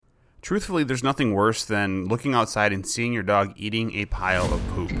Truthfully, there's nothing worse than looking outside and seeing your dog eating a pile of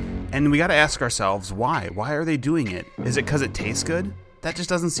poop. And we got to ask ourselves, why? Why are they doing it? Is it because it tastes good? That just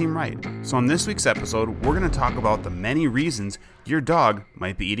doesn't seem right. So on this week's episode, we're going to talk about the many reasons your dog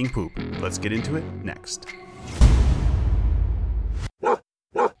might be eating poop. Let's get into it next.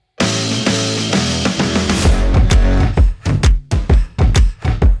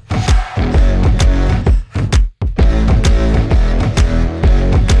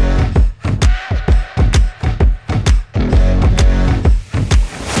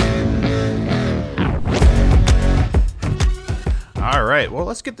 Well,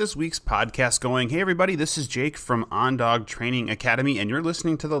 let's get this week's podcast going. Hey, everybody, this is Jake from On Dog Training Academy, and you're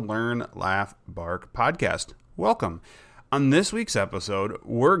listening to the Learn, Laugh, Bark podcast. Welcome. On this week's episode,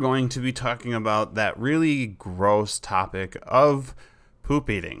 we're going to be talking about that really gross topic of poop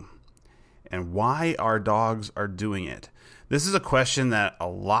eating and why our dogs are doing it. This is a question that a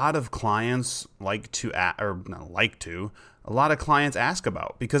lot of clients a lot of clients ask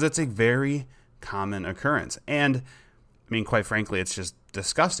about because it's a very common occurrence. And I mean, quite frankly, it's just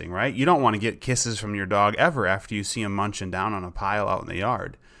disgusting, right? You don't want to get kisses from your dog ever after you see him munching down on a pile out in the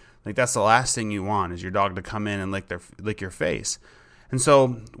yard. Like, that's the last thing you want is your dog to come in and lick your face. And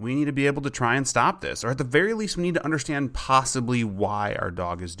so we need to be able to try and stop this, or at the very least, we need to understand possibly why our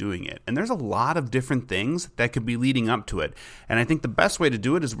dog is doing it. And there's a lot of different things that could be leading up to it. And I think the best way to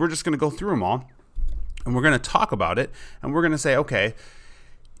do it is we're just going to go through them all, and we're going to talk about it, and we're going to say, okay,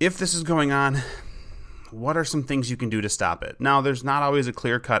 if this is going on, what are some things you can do to stop it? Now, there's not always a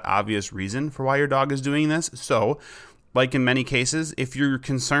clear-cut, obvious reason for why your dog is doing this. So, like in many cases, if you're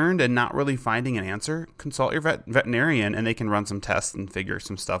concerned and not really finding an answer, consult your veterinarian and they can run some tests and figure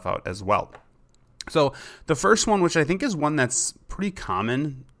some stuff out as well. So, the first one, which I think is one that's pretty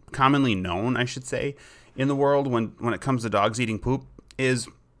commonly known, I should say, in the world when it comes to dogs eating poop, is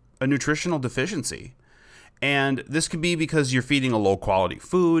a nutritional deficiency. And this could be because you're feeding a low-quality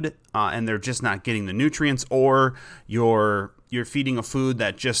food and they're just not getting the nutrients, or you're feeding a food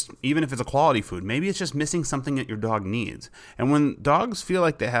that just, even if it's a quality food, maybe it's just missing something that your dog needs. And when dogs feel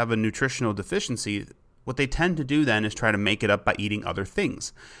like they have a nutritional deficiency, what they tend to do then is try to make it up by eating other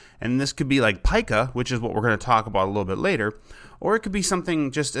things. And this could be like pica, which is what we're going to talk about a little bit later, or it could be something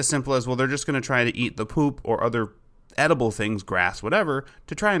just as simple as, well, they're just going to try to eat the poop or other edible things, grass, whatever,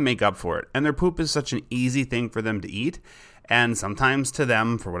 to try and make up for it. And their poop is such an easy thing for them to eat. And sometimes to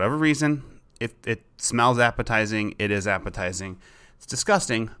them, for whatever reason, if it smells appetizing, it is appetizing. It's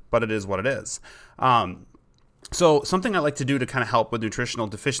disgusting, but it is what it is. So something I like to do to kind of help with nutritional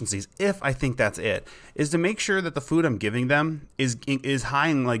deficiencies, if I think that's it, is to make sure that the food I'm giving them is high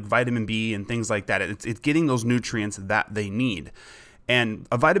in like vitamin B and things like that. It's getting those nutrients that they need. And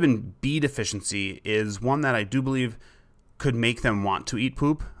a vitamin B deficiency is one that I do believe could make them want to eat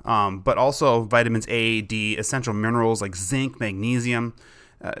poop, but also vitamins A, D, essential minerals like zinc, magnesium.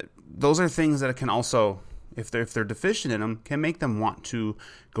 Those are things that can also, if they're deficient in them, can make them want to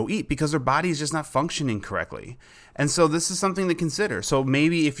go eat because their body is just not functioning correctly. And so this is something to consider. So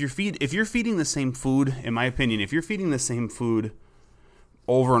maybe if you're feeding the same food, in my opinion, if you're feeding the same food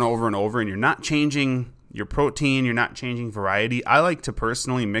over and over and over, and you're not changing your protein, you're not changing variety. I like to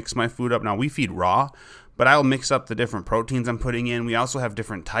personally mix my food up. Now, we feed raw, but I'll mix up the different proteins I'm putting in. We also have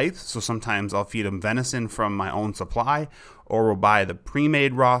different types, so sometimes I'll feed them venison from my own supply, or we'll buy the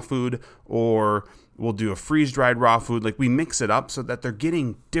pre-made raw food, or we'll do a freeze-dried raw food. Like, we mix it up so that they're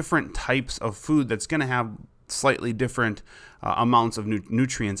getting different types of food that's going to have slightly different amounts of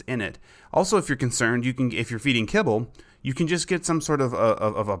nutrients in it. Also, if you're concerned, if you're feeding kibble, you can just get some sort of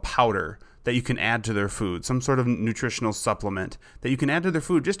a powder that you can add to their food, some sort of nutritional supplement that you can add to their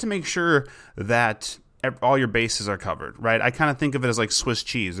food just to make sure that all your bases are covered, right? I kind of think of it as like Swiss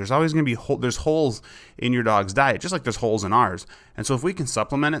cheese. There's always going to be there's holes in your dog's diet, just like there's holes in ours. And so if we can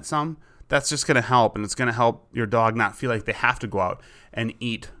supplement it some, that's just going to help, and it's going to help your dog not feel like they have to go out and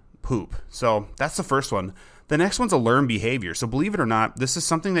eat poop. So that's the first one. The next one's a learned behavior. So believe it or not, this is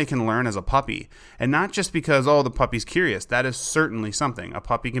something they can learn as a puppy. And not just because, the puppy's curious. That is certainly something. A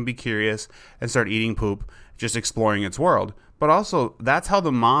puppy can be curious and start eating poop, just exploring its world. But also, that's how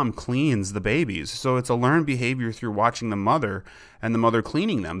the mom cleans the babies. So it's a learned behavior through watching the mother and the mother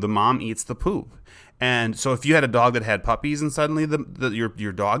cleaning them. The mom eats the poop. And so if you had a dog that had puppies and suddenly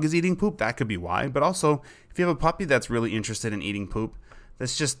your dog is eating poop, that could be why. But also, if you have a puppy that's really interested in eating poop,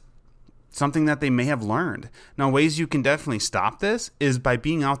 that's just something that they may have learned. Now, ways you can definitely stop this is by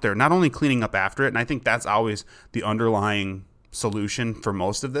being out there, not only cleaning up after it, and I think that's always the underlying solution for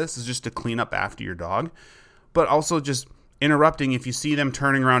most of this, is just to clean up after your dog, but also just interrupting, if you see them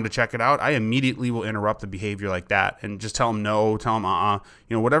turning around to check it out, I immediately will interrupt the behavior like that and just tell them no, tell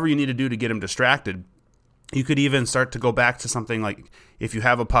them whatever you need to do to get them distracted. You could even start to go back to something like, if you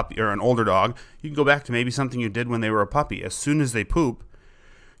have a puppy or an older dog, you can go back to maybe something you did when they were a puppy. As soon as they poop,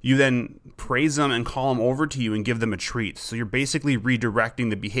 you then praise them and call them over to you and give them a treat. So you're basically redirecting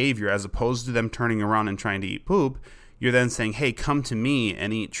the behavior as opposed to them turning around and trying to eat poop. You're then saying, hey, come to me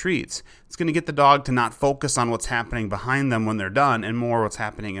and eat treats. It's going to get the dog to not focus on what's happening behind them when they're done and more what's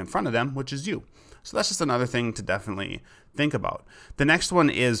happening in front of them, which is you. So that's just another thing to definitely think about. The next one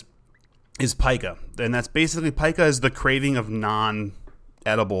is pica. And that's basically, pica is the craving of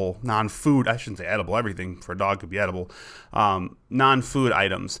non-edible, non-food, I shouldn't say edible, everything for a dog could be edible, non-food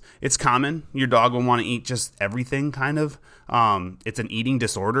items. It's common. Your dog will want to eat just everything, kind of. It's an eating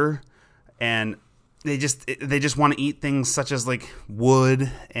disorder, and they just want to eat things such as like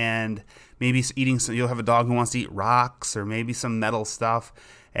wood, and maybe you'll have a dog who wants to eat rocks or maybe some metal stuff,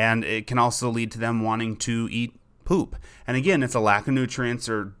 and it can also lead to them wanting to eat poop. And again, it's a lack of nutrients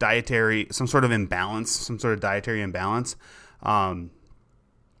or some sort of dietary imbalance.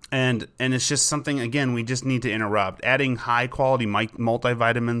 And it's just something, again, we just need to interrupt. Adding high quality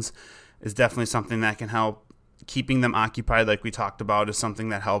multivitamins is definitely something that can help. Keeping them occupied, like we talked about, is something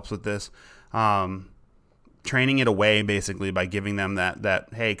that helps with this. Training it away, basically, by giving them that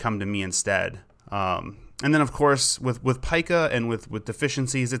hey, come to me instead. And then, of course, with pica and with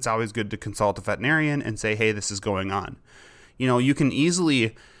deficiencies, it's always good to consult a veterinarian and say, hey, this is going on. You can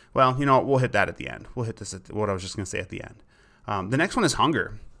easily, we'll hit that at the end. We'll hit this at what I was just going to say at the end. The next one is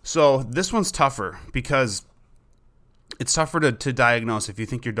hunger. So this one's tougher because it's tougher to diagnose if you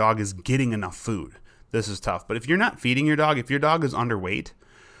think your dog is getting enough food. This is tough. But if you're not feeding your dog, if your dog is underweight,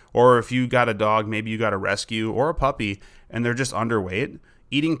 or if you got a dog, maybe you got a rescue or a puppy, and they're just underweight,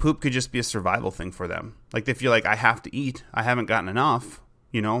 eating poop could just be a survival thing for them. Like they feel like, I have to eat. I haven't gotten enough.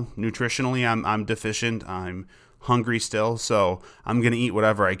 Nutritionally, I'm deficient. I'm hungry still, so I'm going to eat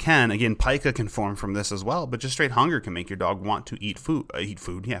whatever I can. Again, pica can form from this as well, but just straight hunger can make your dog want to eat food.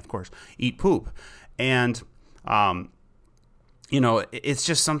 Yeah, of course. Eat poop. And, it's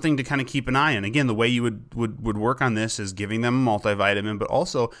just something to kind of keep an eye on. Again, the way you would work on this is giving them a multivitamin, but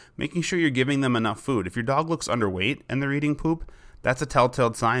also making sure you're giving them enough food. If your dog looks underweight and they're eating poop, that's a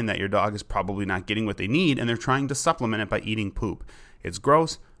telltale sign that your dog is probably not getting what they need, and they're trying to supplement it by eating poop. It's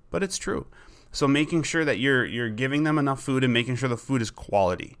gross, but it's true. So making sure that you're giving them enough food and making sure the food is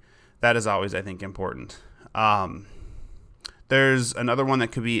quality. That is always, I think, important. There's another one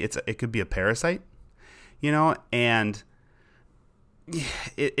that could be, it could be a parasite, and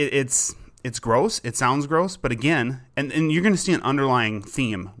it's gross. It sounds gross, but again, and you're going to see an underlying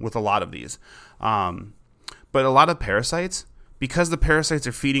theme with a lot of these. But a lot of parasites, because the parasites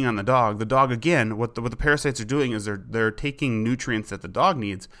are feeding on the dog, again, what the parasites are doing is they're taking nutrients that the dog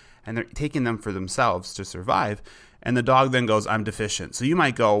needs, and they're taking them for themselves to survive. And the dog then goes, I'm deficient. So you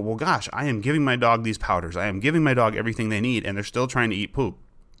might go, well, gosh, I am giving my dog these powders. I am giving my dog everything they need, and they're still trying to eat poop.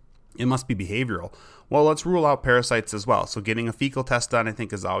 It must be behavioral. Well, let's rule out parasites as well. So getting a fecal test done, I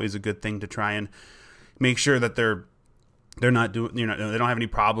think, is always a good thing to try and make sure that they're not doing, they don't have any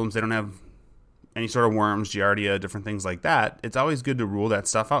problems. They don't have any sort of worms, Giardia, different things like that. It's always good to rule that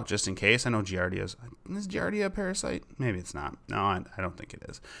stuff out just in case. I know Giardia is Giardia a parasite? Maybe it's not. No, I don't think it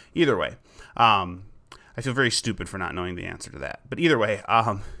is. Either way, I feel very stupid for not knowing the answer to that. But either way,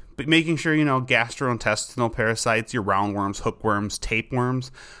 but making sure, gastrointestinal parasites, your roundworms, hookworms,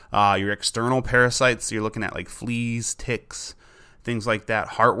 tapeworms, your external parasites, so you're looking at like fleas, ticks, things like that.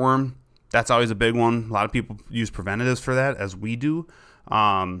 Heartworm, that's always a big one. A lot of people use preventatives for that, as we do.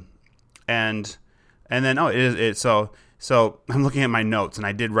 And then, so I'm looking at my notes, and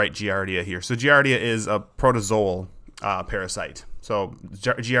I did write Giardia here. So Giardia is a protozoal parasite. So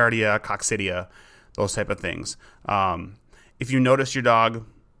Giardia, coccidia, those type of things. If you notice your dog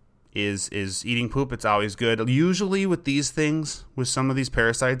is eating poop, it's always good. Usually with these things, with some of these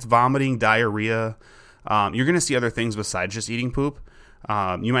parasites, vomiting, diarrhea, you're going to see other things besides just eating poop.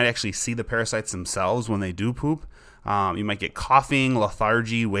 You might actually see the parasites themselves when they do poop. You might get coughing,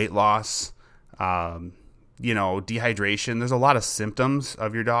 lethargy, weight loss, dehydration. There's a lot of symptoms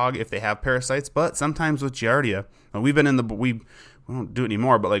of your dog if they have parasites, but sometimes with Giardia, we don't do it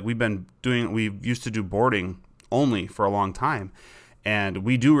anymore, but we used to do boarding only for a long time. And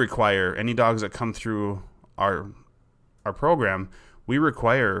we do require any dogs that come through our program, we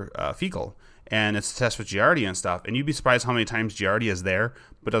require fecal. And it's a test with Giardia and stuff. And you'd be surprised how many times Giardia is there,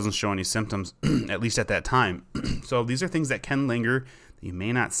 but doesn't show any symptoms, at least at that time. So these are things that can linger that you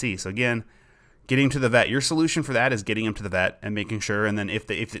may not see. So again, getting to the vet. Your solution for that is getting him to the vet and making sure. And then if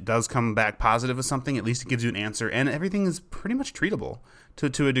it does come back positive with something, at least it gives you an answer. And everything is pretty much treatable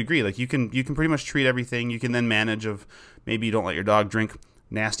to a degree. Like you can pretty much treat everything. You can then manage of maybe you don't let your dog drink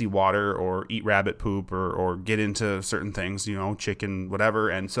nasty water or eat rabbit poop or get into certain things, chicken, whatever.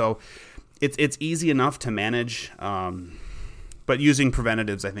 And so it's easy enough to manage. But using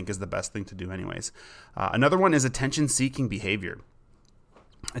preventatives, I think, is the best thing to do anyways. Another one is attention-seeking behavior.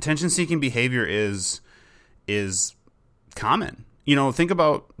 Attention-seeking behavior is common. Think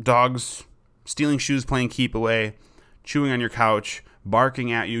about dogs stealing shoes, playing keep away, chewing on your couch,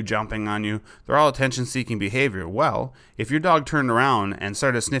 barking at you, jumping on you. They're all attention-seeking behavior. Well, if your dog turned around and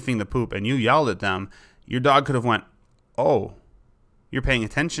started sniffing the poop and you yelled at them, your dog could have went, "Oh, you're paying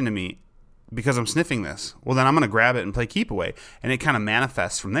attention to me because I'm sniffing this. Well, then I'm going to grab it and play keep away." And it kind of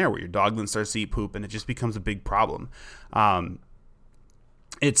manifests from there where your dog then starts to eat poop and it just becomes a big problem.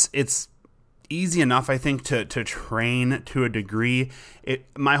 It's easy enough, I think, to train to a degree.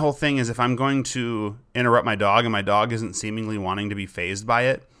 My whole thing is if I'm going to interrupt my dog and my dog isn't seemingly wanting to be fazed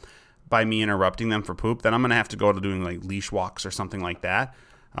by me interrupting them for poop, then I'm going to have to go to doing like leash walks or something like that.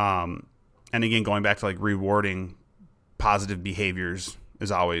 And again, going back to like rewarding positive behaviors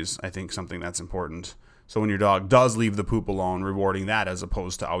is always, I think, something that's important. So when your dog does leave the poop alone, rewarding that as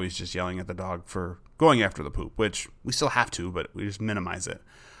opposed to always just yelling at the dog for going after the poop, which we still have to, but we just minimize it.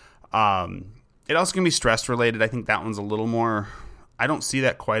 It also can be stress related. I think that one's a little more, I don't see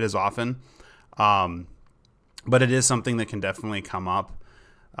that quite as often. But it is something that can definitely come up.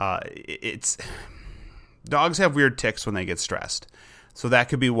 Dogs have weird tics when they get stressed. So that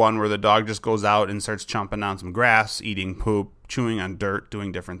could be one where the dog just goes out and starts chomping down some grass, eating poop, chewing on dirt,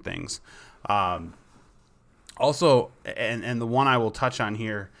 doing different things. Also, and the one I will touch on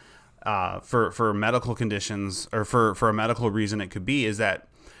here for medical conditions or for a medical reason it could be is that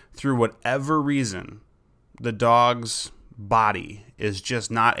through whatever reason, the dog's body is just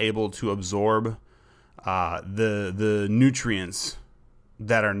not able to absorb the nutrients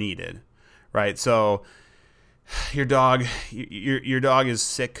that are needed, right? So your dog is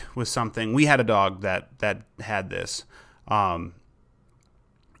sick with something. We had a dog that had this.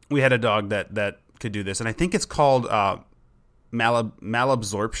 We had a dog that could do this, and I think it's called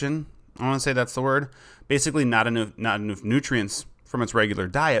malabsorption. I want to say that's the word. Basically, not enough nutrients from its regular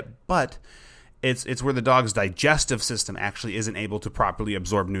diet, but it's where the dog's digestive system actually isn't able to properly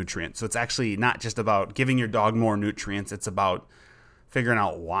absorb nutrients. So it's actually not just about giving your dog more nutrients. It's about figuring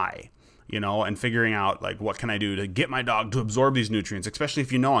out why, and figuring out like what can I do to get my dog to absorb these nutrients, especially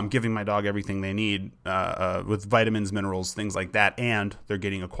if I'm giving my dog everything they need with vitamins, minerals, things like that, and they're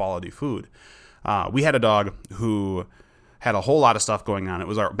getting a quality food. We had a dog who had a whole lot of stuff going on. It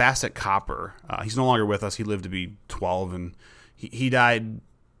was our Basset Copper. He's no longer with us. He lived to be 12, and he died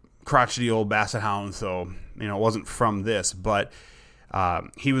crotchety old Basset Hound, so it wasn't from this, but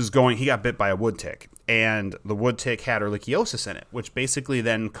he got bit by a wood tick, and the wood tick had ehrlichiosis in it, which basically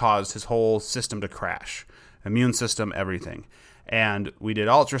then caused his whole system to crash, immune system, everything. And we did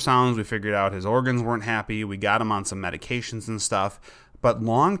ultrasounds. We figured out his organs weren't happy. We got him on some medications and stuff. But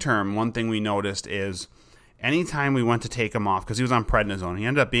long term, one thing we noticed is anytime we went to take him off, because he was on prednisone, he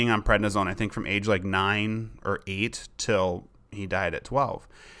ended up being on prednisone, I think, from age like 9 or 8 till he died at 12.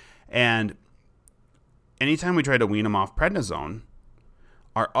 And anytime we tried to wean him off prednisone,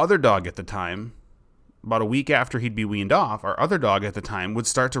 our other dog at the time, about a week after he'd be weaned off, our other dog at the time would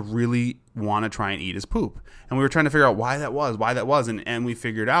start to really want to try and eat his poop. And we were trying to figure out why that was. And we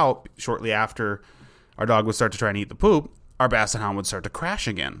figured out shortly after our dog would start to try and eat the poop, our Basset Hound would start to crash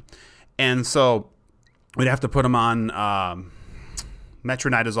again. And so we'd have to put him on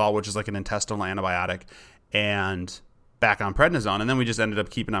metronidazole, which is like an intestinal antibiotic, and back on prednisone, and then we just ended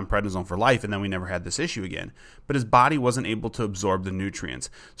up keeping on prednisone for life, and then we never had this issue again. But his body wasn't able to absorb the nutrients.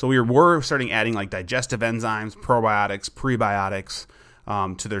 So we were starting adding like digestive enzymes, probiotics, prebiotics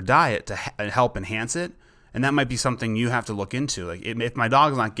to their diet to help enhance it, and that might be something you have to look into. Like if my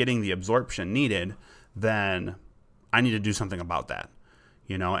dog's not getting the absorption needed, then I need to do something about that,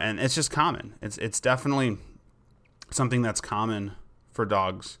 and it's just common. It's definitely something that's common for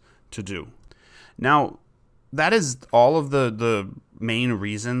dogs to do. Now, that is all of the main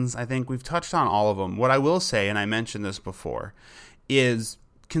reasons. I think we've touched on all of them. What I will say, and I mentioned this before, is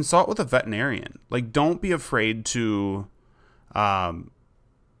consult with a veterinarian. Like, don't be afraid to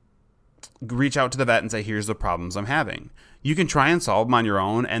reach out to the vet and say, here's the problems I'm having. You can try and solve them on your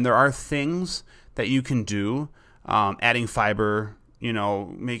own, and there are things that you can do, adding fiber,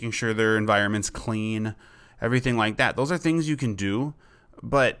 making sure their environment's clean, everything like that. Those are things you can do,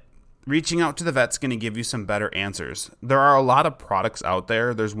 but reaching out to the vet's going to give you some better answers. There are a lot of products out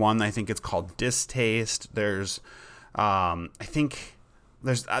there. There's one, I think it's called Distaste. There's, I think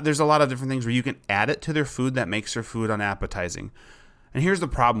there's a lot of different things where you can add it to their food that makes their food unappetizing. And here's the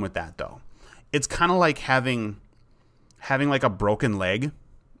problem with that, though. It's kind of like having like a broken leg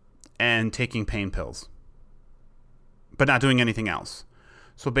and taking pain pills, but not doing anything else.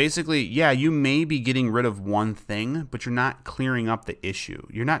 So basically, yeah, you may be getting rid of one thing, but you're not clearing up the issue.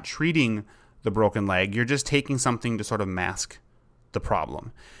 You're not treating the broken leg. You're just taking something to sort of mask the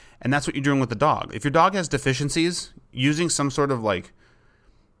problem. And that's what you're doing with the dog. If your dog has deficiencies, using some sort of like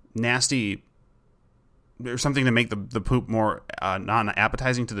nasty or something to make the poop more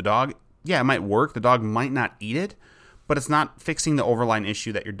non-appetizing to the dog, yeah, it might work. The dog might not eat it, but it's not fixing the overlying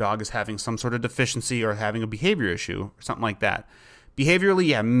issue that your dog is having some sort of deficiency or having a behavior issue or something like that. Behaviorally,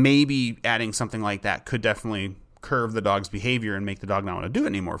 yeah, maybe adding something like that could definitely curve the dog's behavior and make the dog not want to do it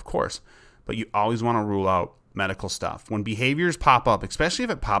anymore, of course. But you always want to rule out medical stuff. When behaviors pop up, especially if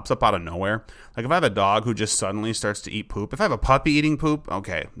it pops up out of nowhere, like if I have a dog who just suddenly starts to eat poop, if I have a puppy eating poop,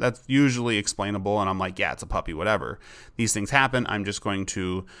 okay, that's usually explainable, and I'm like, yeah, it's a puppy, whatever. These things happen. I'm just going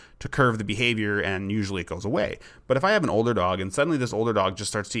to curve the behavior, and usually it goes away. But if I have an older dog, and suddenly this older dog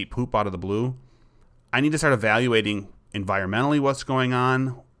just starts to eat poop out of the blue, I need to start evaluating environmentally what's going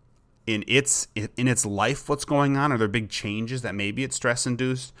on, in its life what's going on. Are there big changes that maybe it's stress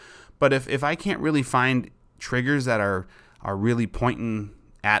induced? But if I can't really find triggers that are really pointing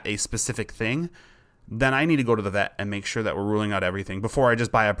at a specific thing, then I need to go to the vet and make sure that we're ruling out everything before I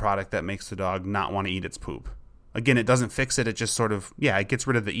just buy a product that makes the dog not want to eat its poop. Again, it doesn't fix it. It just sort of, yeah, it gets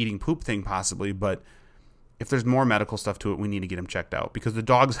rid of the eating poop thing possibly, but if there's more medical stuff to it, we need to get him checked out because the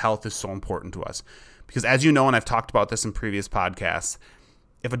dog's health is so important to us. Because as you know, and I've talked about this in previous podcasts,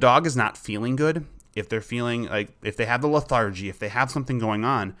 if a dog is not feeling good, if they're feeling like, if they have the lethargy, if they have something going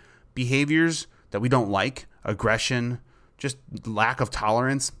on, behaviors that we don't like, aggression, just lack of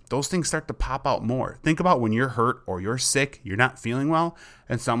tolerance, those things start to pop out more. Think about when you're hurt or you're sick, you're not feeling well,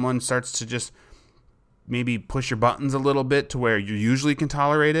 and someone starts to just maybe push your buttons a little bit to where you usually can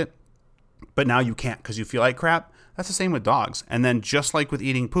tolerate it, but now you can't because you feel like crap. That's the same with dogs. And then just like with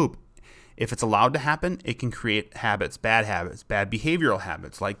eating poop, if it's allowed to happen, it can create habits, bad behavioral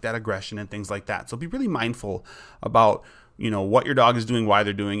habits like that aggression and things like that. So be really mindful about, what your dog is doing, why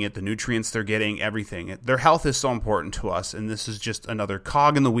they're doing it, the nutrients they're getting, everything. Their health is so important to us, and this is just another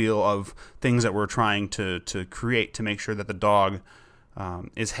cog in the wheel of things that we're trying to create to make sure that the dog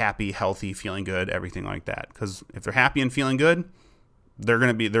is happy, healthy, feeling good, everything like that. Because if they're happy and feeling good,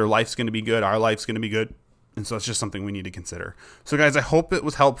 their life's going to be good, our life's going to be good. And so it's just something we need to consider. So guys, I hope it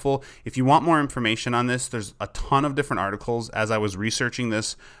was helpful. If you want more information on this, there's a ton of different articles. As I was researching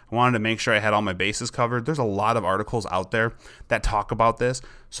this, I wanted to make sure I had all my bases covered. There's a lot of articles out there that talk about this.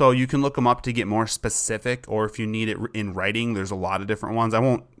 So you can look them up to get more specific, or if you need it in writing, there's a lot of different ones. I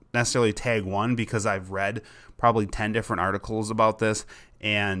won't necessarily tag one because I've read probably 10 different articles about this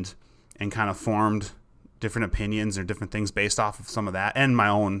and kind of formed different opinions or different things based off of some of that and my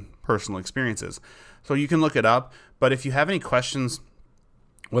own personal experiences. So you can look it up, but if you have any questions,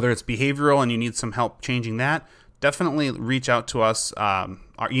 whether it's behavioral and you need some help changing that, definitely reach out to us. Our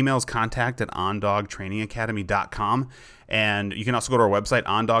email is contact@ondogtrainingacademy.com, and you can also go to our website,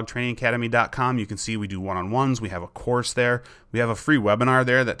 ondogtrainingacademy.com. You can see we do one-on-ones. We have a course there. We have a free webinar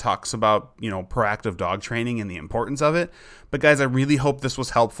there that talks about, proactive dog training and the importance of it. But guys, I really hope this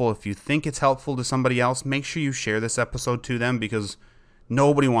was helpful. If you think it's helpful to somebody else, make sure you share this episode to them because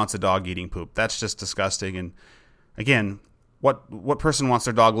nobody wants a dog eating poop. That's just disgusting. And again, what person wants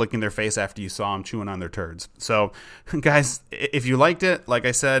their dog licking their face after you saw them chewing on their turds? So, guys, if you liked it, like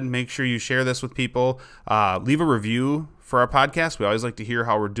I said, make sure you share this with people. Leave a review for our podcast. We always like to hear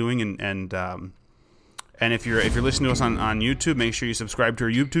how we're doing. And if you're listening to us on YouTube, make sure you subscribe to our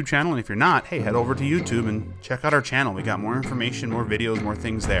YouTube channel. And if you're not, hey, head over to YouTube and check out our channel. We got more information, more videos, more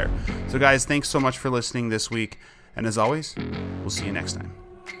things there. So, guys, thanks so much for listening this week. And as always, we'll see you next time.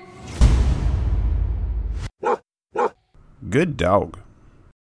 Good dog.